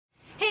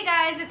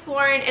Hi guys, it's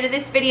Lauren, and in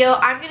this video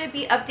I'm going to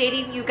be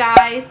updating you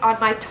guys on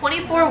my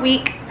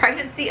 24-week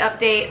pregnancy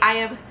update. I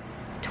am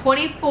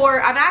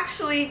I'm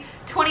actually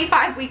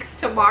 25 weeks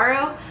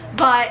tomorrow,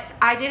 but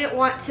I didn't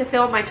want to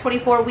film my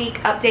 24-week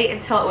update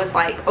until it was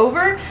like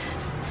over.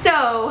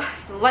 So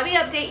let me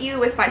update you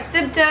with my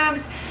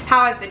symptoms, how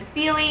I've been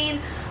feeling,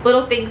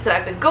 little things that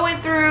I've been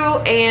going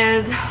through,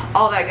 and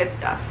all that good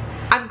stuff.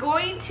 I'm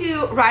going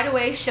to right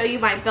away show you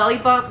my belly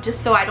bump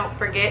just so I don't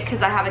forget,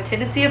 because I have a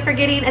tendency of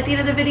forgetting at the end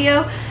of the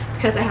video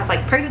because I have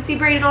like pregnancy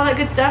brain and all that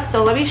good stuff.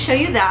 So let me show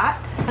you that.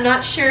 I'm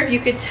not sure if you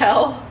could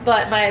tell,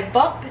 but my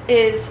bump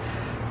is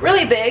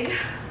really big.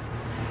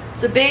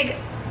 It's a big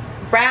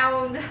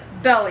round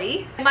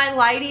belly. My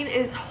lighting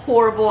is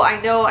horrible. I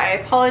know, I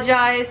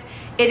apologize.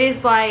 It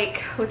is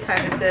like, what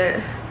time is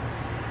it?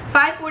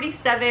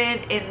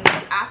 5:47 in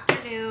the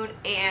afternoon,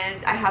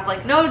 and I have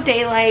like no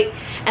daylight,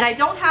 and I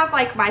don't have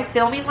like my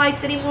filming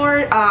lights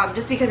anymore,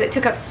 just because it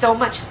took up so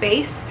much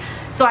space.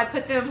 So I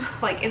put them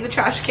like in the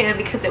trash can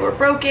because they were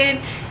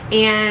broken,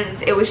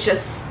 and it was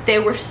just, they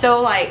were so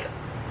like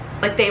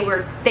they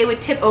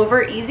would tip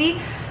over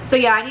easy. So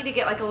yeah, I need to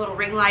get like a little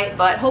ring light,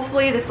 but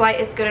hopefully this light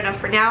is good enough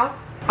for now.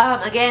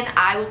 Again,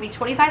 I will be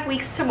 25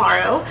 weeks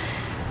tomorrow.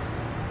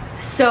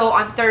 So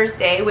on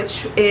Thursday,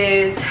 which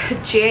is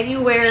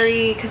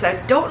January, because I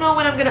don't know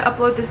when I'm going to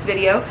upload this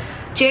video,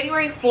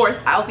 January 4th,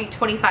 I'll be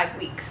 25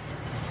 weeks.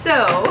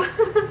 So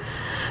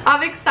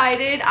I'm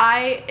excited.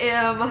 I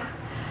am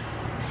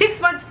 6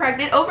 months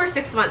pregnant, over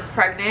 6 months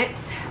pregnant.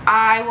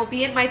 I will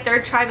be in my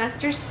 3rd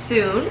trimester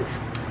soon.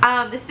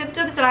 The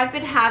symptoms that I've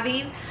been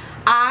having,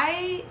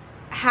 I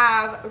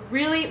have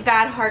really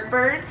bad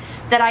heartburn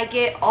that I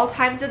get all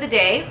times of the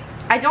day.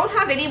 I don't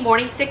have any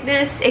morning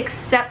sickness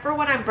except for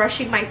when I'm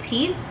brushing my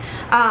teeth.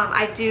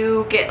 I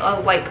do get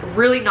like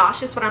really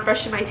nauseous when I'm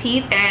brushing my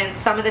teeth, and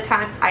some of the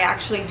times I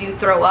actually do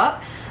throw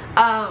up.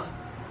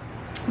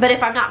 But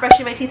if I'm not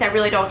brushing my teeth, I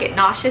really don't get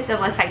nauseous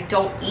unless I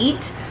don't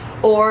eat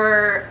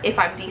or if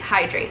I'm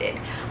dehydrated,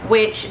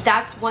 which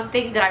that's one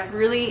thing that I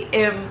really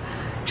am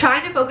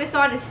trying to focus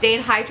on, is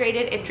staying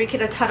hydrated and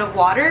drinking a ton of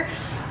water.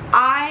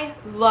 I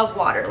love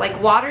water.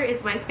 Like, water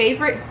is my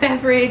favorite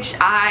beverage.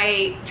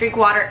 I drink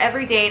water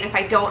every day, and if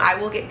I don't, I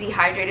will get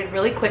dehydrated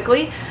really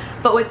quickly.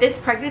 But with this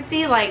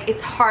pregnancy, like,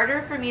 it's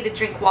harder for me to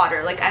drink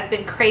water. Like, I've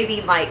been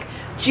craving like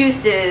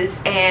juices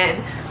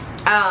and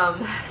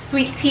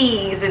sweet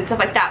teas and stuff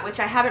like that, which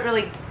I haven't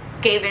really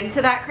gave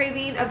into that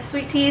craving of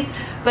sweet teas,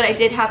 but I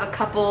did have a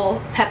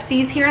couple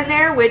Pepsis here and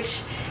there,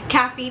 which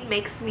caffeine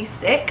makes me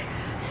sick.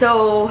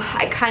 So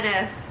I kind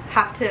of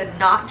have to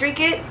not drink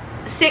it.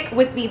 Sick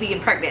with me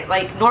being pregnant.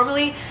 Like,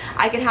 normally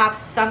I can have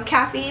some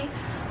caffeine,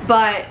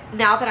 but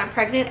now that I'm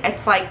pregnant,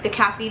 it's like the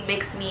caffeine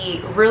makes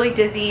me really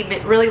dizzy,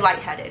 really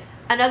lightheaded.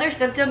 Another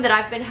symptom that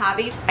I've been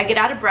having, I get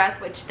out of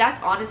breath, which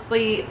that's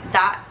honestly,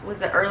 that was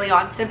the early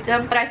on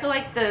symptom, but I feel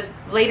like the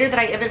later that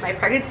I am in my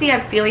pregnancy,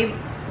 I'm feeling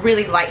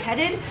really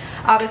lightheaded.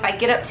 If I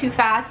get up too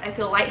fast, I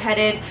feel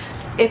lightheaded.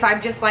 If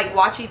I'm just like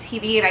watching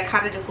TV and I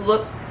kind of just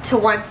look to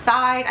one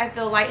side, I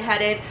feel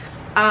lightheaded.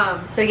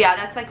 So yeah,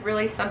 that's like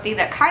really something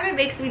that kind of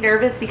makes me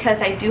nervous, because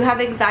I do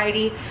have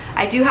anxiety,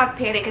 I do have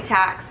panic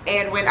attacks,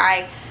 and when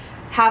I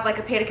have like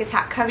a panic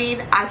attack coming,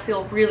 I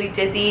feel really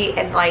dizzy,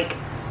 and like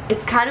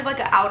it's kind of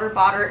like an outer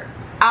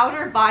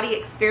body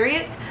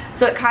experience,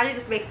 so it kind of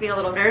just makes me a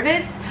little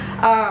nervous.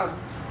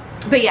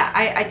 But yeah,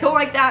 I don't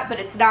like that, but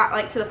it's not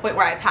like to the point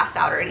where I pass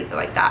out or anything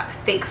like that,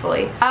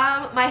 thankfully.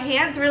 My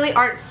hands really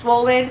aren't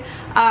swollen.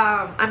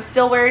 I'm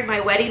still wearing my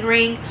wedding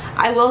ring.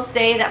 I will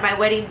say that my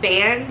wedding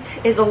band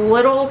is a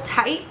little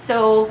tight,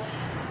 so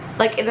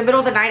like in the middle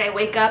of the night I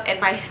wake up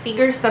and my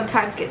fingers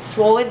sometimes get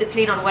swollen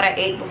depending on what I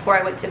ate before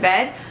I went to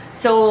bed.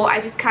 So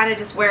I just kind of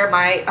just wear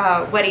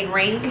my wedding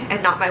ring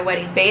and not my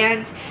wedding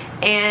band.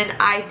 And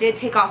I did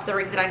take off the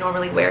ring that I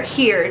normally wear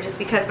here, just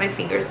because my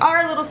fingers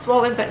are a little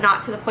swollen, but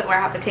not to the point where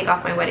I have to take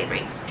off my wedding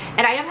rings.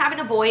 And I am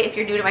having a boy. If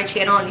you're new to my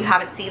channel and you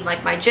haven't seen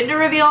like my gender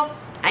reveal,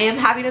 I am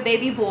having a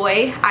baby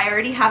boy. I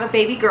already have a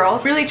baby girl.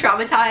 Really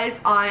traumatized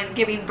on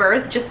giving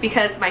birth, just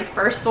because my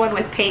first one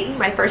with Peyton,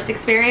 my first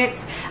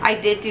experience, I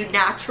did do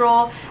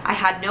natural. I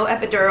had no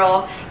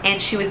epidural,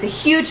 and she was a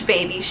huge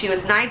baby. She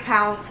was 9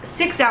 pounds,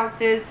 6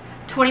 ounces,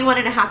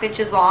 21.5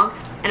 inches long,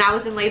 and I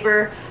was in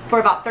labor for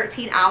about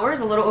 13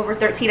 hours, a little over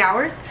 13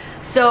 hours.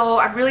 So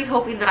I'm really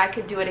hoping that I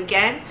can do it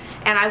again,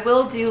 and I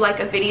will do like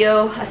a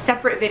video, a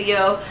separate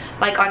video,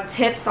 like on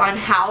tips on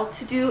how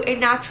to do a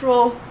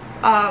natural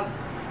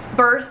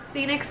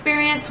birthing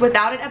experience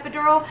without an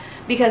epidural,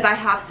 because I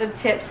have some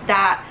tips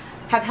that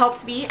have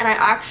helped me. And I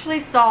actually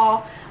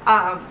saw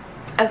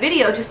a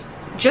video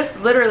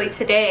just literally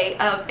today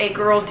of a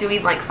girl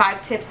doing like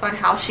 5 tips on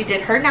how she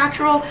did her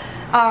natural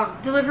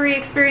delivery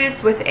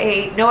experience with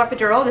a no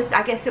epidural.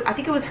 I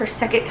think it was her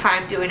 2nd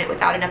time doing it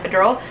without an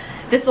epidural.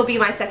 This will be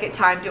my 2nd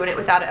time doing it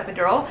without an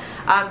epidural.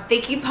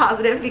 Thinking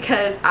positive,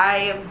 because I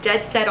am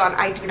dead set on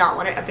I do not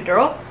want an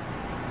epidural.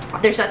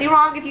 There's nothing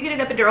wrong if you get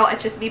an epidural.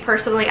 It's just me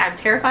personally, I'm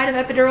terrified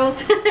of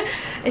epidurals.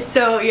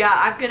 So yeah,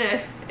 I'm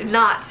gonna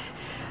not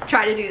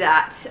try to do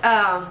that.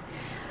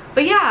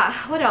 But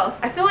yeah, what else?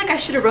 I feel like I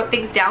should have wrote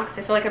things down because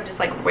I feel like I'm just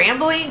like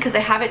rambling because I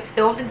haven't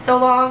filmed in so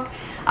long.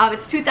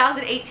 It's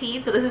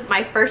 2018, so this is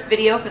my first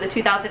video for the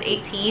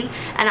 2018,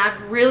 and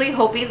I'm really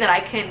hoping that I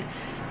can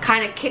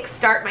kind of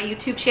kickstart my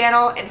YouTube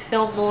channel and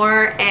film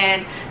more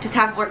and just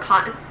have more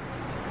content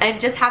and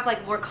just have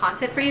like more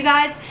content for you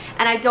guys.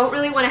 And I don't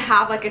really want to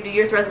have like a New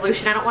Year's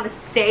resolution. I don't want to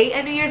say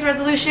a New Year's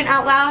resolution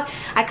out loud.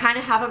 I kind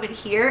of have them in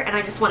here, and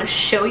I just want to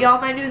show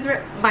y'all my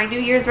New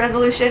Year's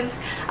resolutions.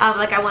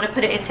 Like I want to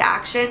put it into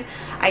action.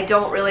 I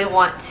don't really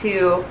want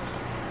to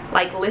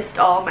like list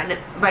all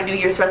my New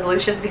Year's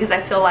resolutions because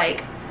I feel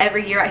like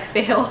every year I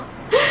fail.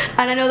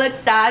 And I know that's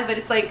sad, but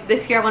it's like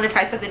this year I want to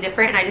try something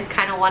different, and I just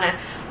kind of want to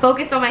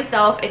focus on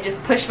myself and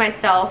just push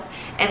myself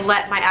and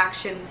let my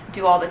actions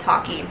do all the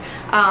talking.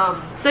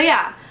 So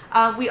yeah,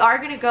 we are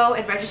going to go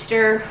and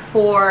register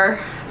for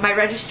my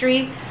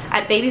registry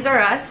at Babies R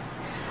Us.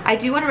 I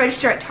do want to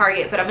register at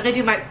Target, but I'm going to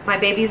do my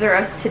Babies R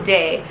Us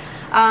today.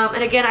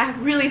 And again, I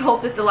really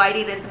hope that the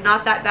lighting is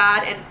not that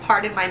bad, and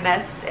pardon my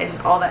mess and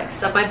all that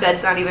stuff. My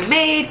bed's not even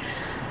made,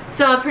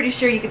 so I'm pretty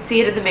sure you can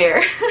see it in the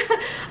mirror.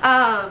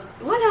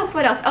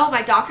 What else? Oh,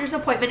 my doctor's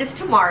appointment is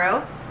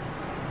tomorrow.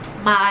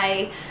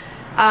 My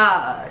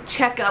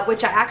checkup,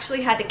 which I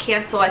actually had to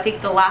cancel, I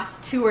think the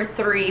last 2 or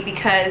 3,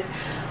 because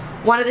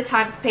one of the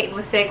times Peyton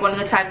was sick, one of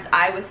the times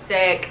I was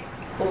sick,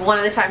 one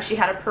of the times she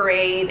had a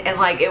parade, and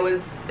like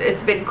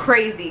it's been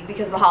crazy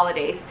because of the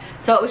holidays,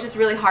 so it was just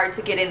really hard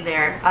to get in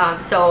there.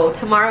 So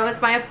tomorrow is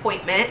my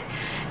appointment,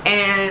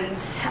 and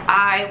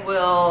I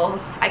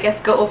will, I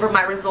guess, go over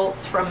my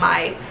results from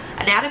my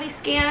anatomy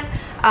scan,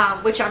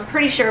 which I'm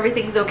pretty sure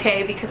everything's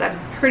okay, because I'm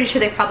pretty sure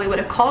they probably would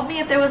have called me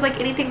if there was like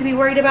anything to be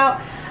worried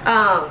about.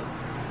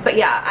 But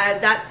yeah,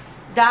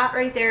 that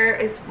right there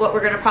is what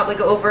we're gonna probably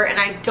go over. And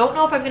I don't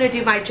know if I'm gonna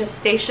do my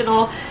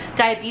gestational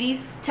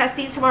diabetes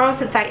testing tomorrow,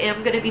 since I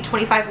am gonna be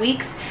 25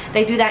 weeks.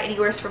 They do that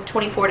anywhere from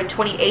 24 to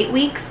 28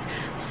 weeks,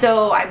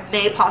 so I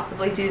may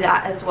possibly do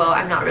that as well.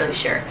 I'm not really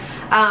sure.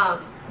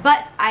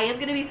 But I am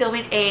gonna be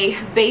filming a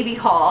baby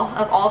haul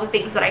of all the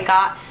things that I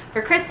got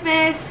for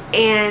Christmas,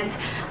 and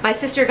my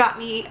sister got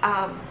me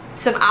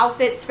some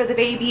outfits for the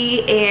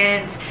baby,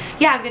 and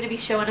yeah, I'm gonna be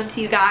showing them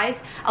to you guys.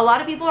 A lot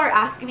of people are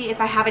asking me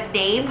if I have a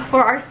name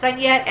for our son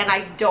yet, and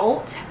I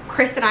don't.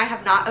 Chris and I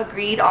have not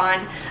agreed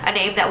on a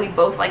name that we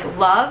both like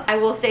love. I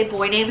will say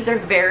boy names are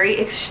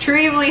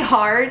extremely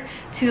hard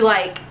to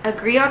like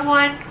agree on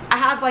one. I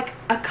have like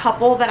a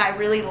couple that I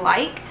really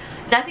like,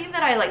 nothing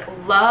that I like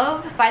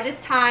love. By this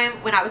time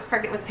when I was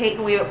pregnant with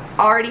Peyton, we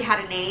already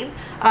had a name.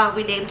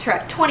 We named her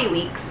at 20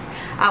 weeks.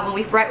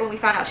 Right when we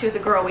found out she was a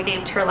girl, we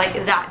named her like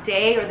that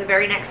day or the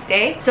very next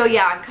day. So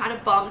yeah, I'm kind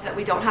of bummed that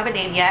we don't have a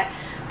name yet,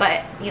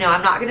 but you know,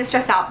 I'm not gonna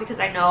stress out because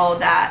I know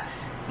that,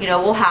 you know,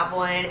 we'll have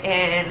one,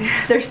 and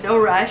there's no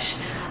rush.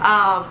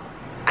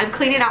 I'm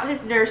cleaning out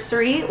his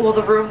nursery, well,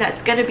 the room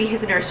that's gonna be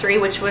his nursery,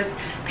 which was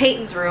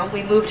Peyton's room.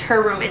 We moved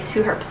her room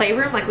into her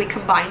playroom, like we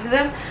combined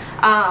them.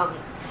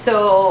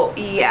 So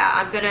yeah,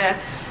 I'm gonna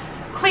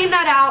clean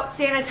that out,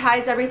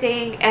 sanitize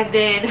everything, and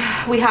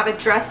then we have a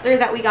dresser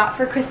that we got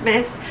for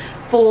Christmas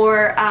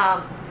for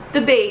the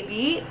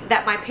baby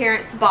that my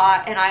parents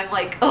bought, and I'm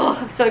like, oh,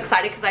 I'm so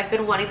excited because I've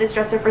been wanting this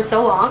dresser for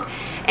so long.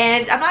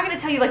 And I'm not going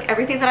to tell you like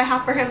everything that I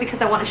have for him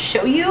because I want to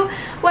show you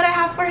what I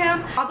have for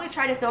him. I'll probably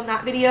try to film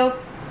that video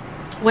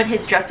when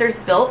his dresser's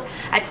built.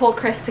 I told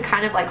Chris to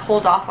kind of like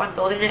hold off on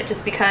building it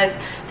just because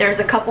there's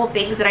a couple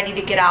things that I need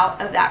to get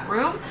out of that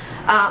room.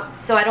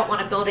 So I don't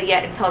want to build it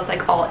yet until it's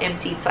like all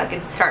emptied, so I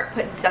can start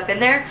putting stuff in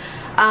there.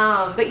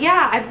 But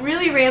yeah, I'm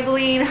really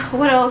rambling.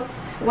 What else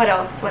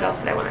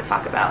did I want to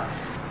talk about?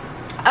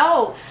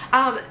 Oh,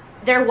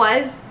 there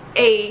was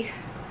a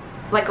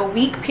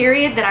week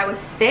period that I was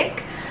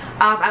sick.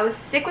 I was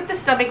sick with the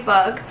stomach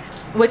bug,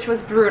 which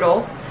was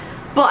brutal,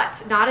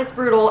 but not as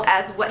brutal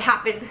as what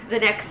happened the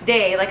next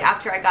day. Like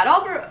after I got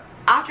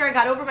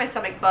over my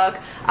stomach bug,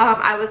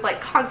 I was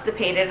like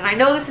constipated. And I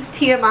know this is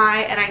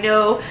TMI, and I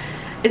know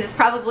this is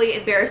probably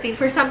embarrassing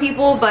for some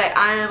people, but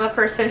I am a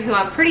person who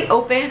I'm pretty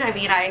open. I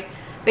mean, I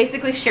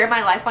basically share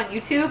my life on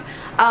YouTube,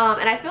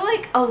 and I feel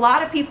like a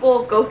lot of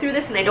people go through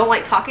this and they don't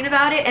like talking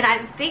about it, and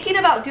I'm thinking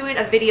about doing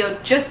a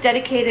video just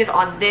dedicated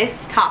on this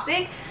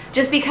topic,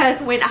 just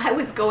because when I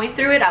was going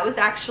through it, I was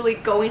actually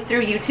going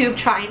through YouTube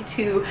trying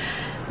to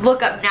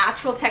look up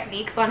natural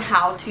techniques on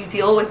how to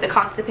deal with the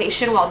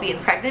constipation while being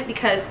pregnant,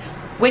 because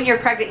when you're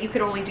pregnant you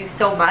can only do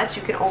so much,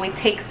 you can only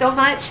take so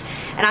much,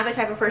 and I'm the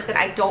type of person,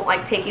 I don't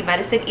like taking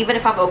medicine. Even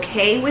if I'm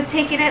okay with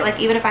taking it, like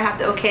even if I have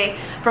the okay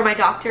from my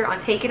doctor on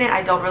taking it,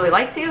 I don't really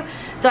like to.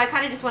 So I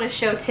kind of just want to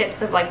show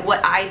tips of like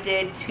what I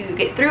did to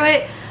get through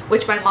it,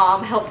 which my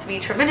mom helped me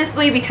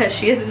tremendously because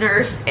she is a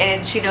nurse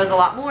and she knows a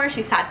lot more.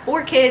 She's had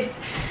 4 kids,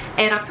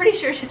 and I'm pretty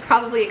sure she's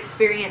probably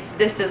experienced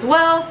this as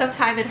well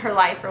sometime in her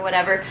life or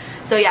whatever.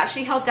 So yeah,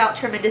 she helped out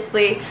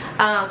tremendously.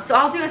 So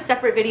I'll do a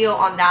separate video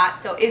on that,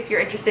 so if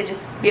you're interested,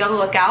 just be on the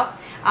lookout.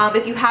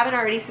 If you haven't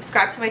already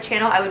subscribed to my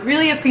channel, I would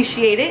really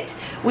appreciate it.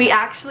 We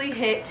actually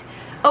hit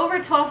over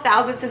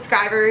 12,000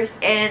 subscribers,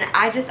 and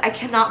I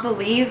cannot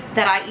believe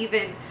that I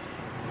even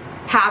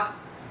have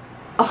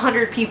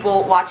 100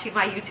 people watching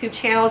my YouTube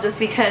channel, just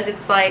because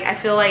it's like I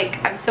feel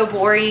like I'm so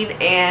boring,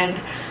 and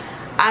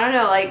I don't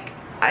know, like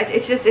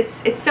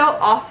it's so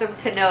awesome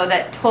to know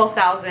that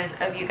 12,000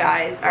 of you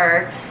guys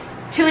are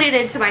tuning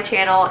into my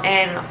channel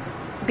and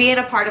being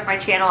a part of my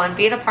channel and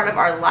being a part of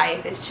our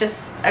life. It's just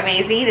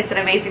amazing. It's an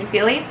amazing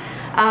feeling.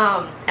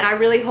 And I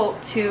really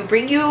hope to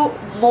bring you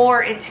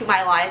more into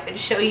my life and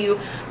show you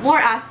more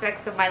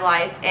aspects of my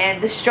life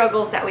and the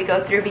struggles that we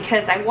go through,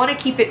 because I want to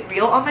keep it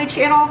real on my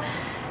channel.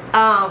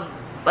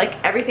 Like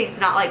everything's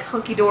not like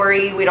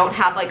hunky-dory. We don't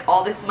have like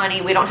all this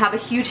money. We don't have a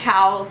huge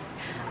house.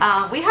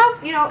 We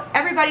have, you know,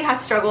 everybody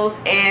has struggles,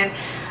 and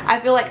I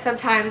feel like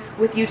sometimes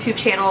with YouTube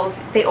channels,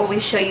 they only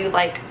show you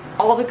like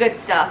all the good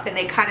stuff, and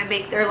they kind of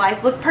make their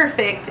life look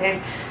perfect,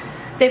 and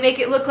they make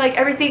it look like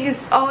everything is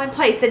all in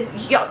place. And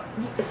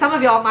some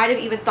of y'all might have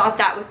even thought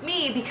that with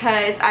me,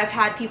 because I've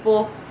had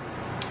people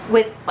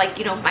with, like,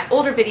 you know, my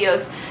older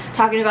videos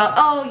talking about,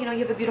 oh, you know, you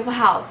have a beautiful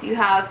house, you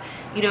have,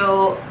 you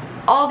know,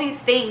 all these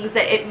things,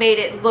 that it made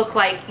it look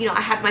like, you know, I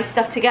had my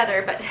stuff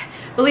together. But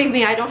believe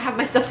me, I don't have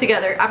my stuff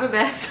together. I'm a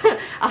mess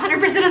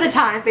 100% of the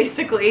time,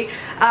 basically.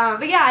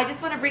 But yeah, I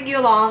just want to bring you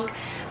along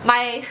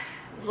my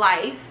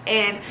life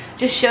and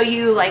just show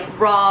you like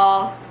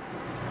raw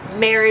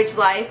marriage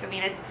life. I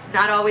mean, it's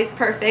not always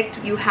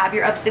perfect. You have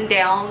your ups and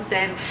downs,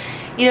 and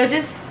you know,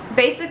 just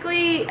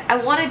basically I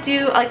want to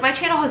do, like, my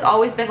channel has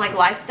always been like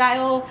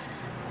lifestyle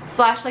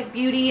slash like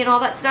beauty and all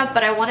that stuff,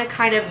 but I want to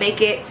kind of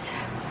make it,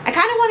 I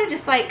kind of want to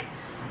just like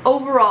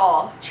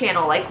overall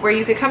channel, like where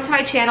you could come to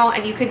my channel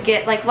and you could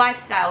get like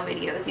lifestyle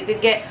videos, you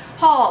could get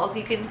hauls,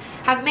 you can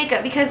have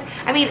makeup, because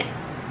I mean,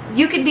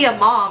 you can be a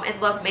mom and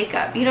love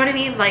makeup, you know what I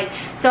mean? Like,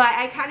 so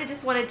I kind of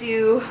just want to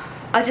do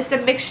just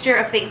a mixture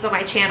of things on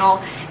my channel,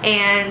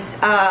 and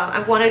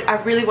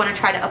I really want to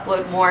try to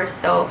upload more,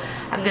 so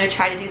I'm going to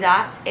try to do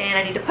that, and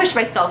I need to push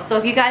myself. So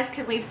if you guys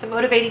can leave some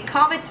motivating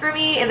comments for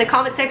me in the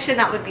comment section,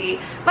 that would be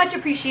much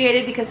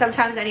appreciated, because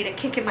sometimes I need a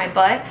kick in my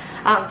butt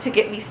to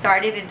get me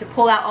started and to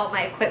pull out all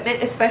my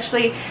equipment,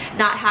 especially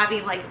not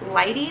having like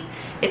lighting.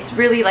 It's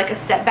really like a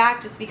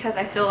setback, just because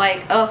I feel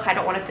like, oh, I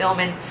don't want to film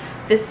in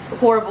this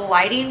horrible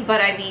lighting.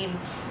 But I mean,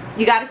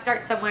 you got to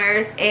start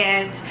somewhere,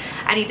 and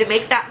I need to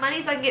make that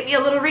money so I can get me a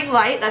little ring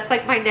light. That's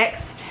like my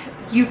next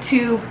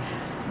YouTube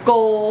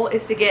goal,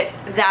 is to get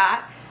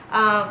that.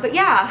 But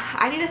yeah,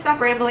 I need to stop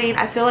rambling.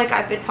 I feel like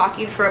I've been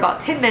talking for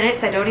about 10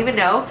 minutes. I don't even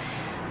know.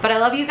 But I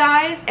love you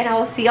guys, and I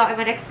will see y'all in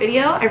my next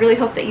video. I really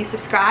hope that you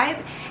subscribe,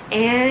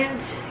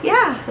 and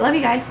yeah, I love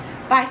you guys.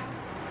 Bye.